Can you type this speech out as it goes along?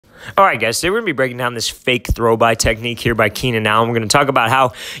All right, guys, today we're going to be breaking down this fake throw-by technique here by Keenan Allen. We're going to talk about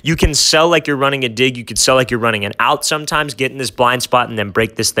how you can sell like you're running a dig. You could sell like you're running an out sometimes, get in this blind spot, and then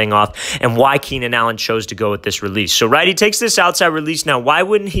break this thing off, and why Keenan Allen chose to go with this release. So, right, he takes this outside release. Now, why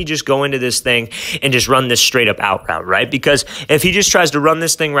wouldn't he just go into this thing and just run this straight-up out route, right? Because if he just tries to run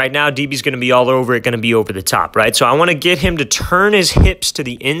this thing right now, DB's going to be all over it, going to be over the top, right? So I want to get him to turn his hips to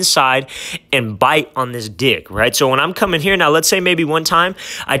the inside and bite on this dig, right? So when I'm coming here, now let's say maybe one time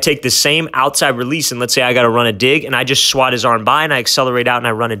I take the same outside release and let's say I got to run a dig and I just swat his arm by and I accelerate out and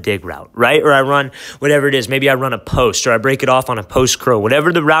I run a dig route, right? Or I run whatever it is. Maybe I run a post or I break it off on a post crow.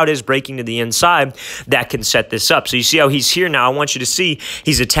 Whatever the route is breaking to the inside, that can set this up. So you see how he's here now. I want you to see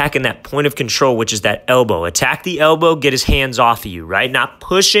he's attacking that point of control, which is that elbow. Attack the elbow, get his hands off of you, right? Not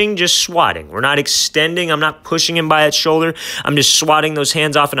pushing, just swatting. We're not extending. I'm not pushing him by that shoulder. I'm just swatting those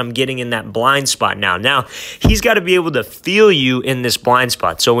hands off and I'm getting in that blind spot now. Now, he's got to be able to feel you in this blind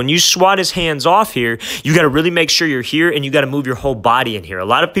spot. So when you swat his hands off here, you got to really make sure you're here and you got to move your whole body in here. A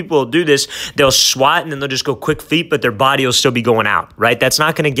lot of people will do this. They'll swat and then they'll just go quick feet, but their body will still be going out, right? That's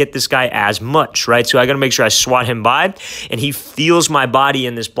not going to get this guy as much, right? So I got to make sure I swat him by and he feels my body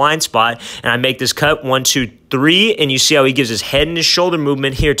in this blind spot and I make this cut 1, 2, 3, and you see how he gives his head and his shoulder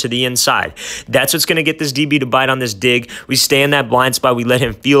movement here to the inside. That's what's going to get this DB to bite on this dig. We stay in that blind spot. We let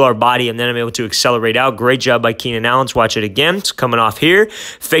him feel our body, and then I'm able to accelerate out. Great job by Keenan Allen. Let's watch it again. It's coming off here.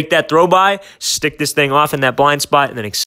 Fake that throw by, stick this thing off in that blind spot, and then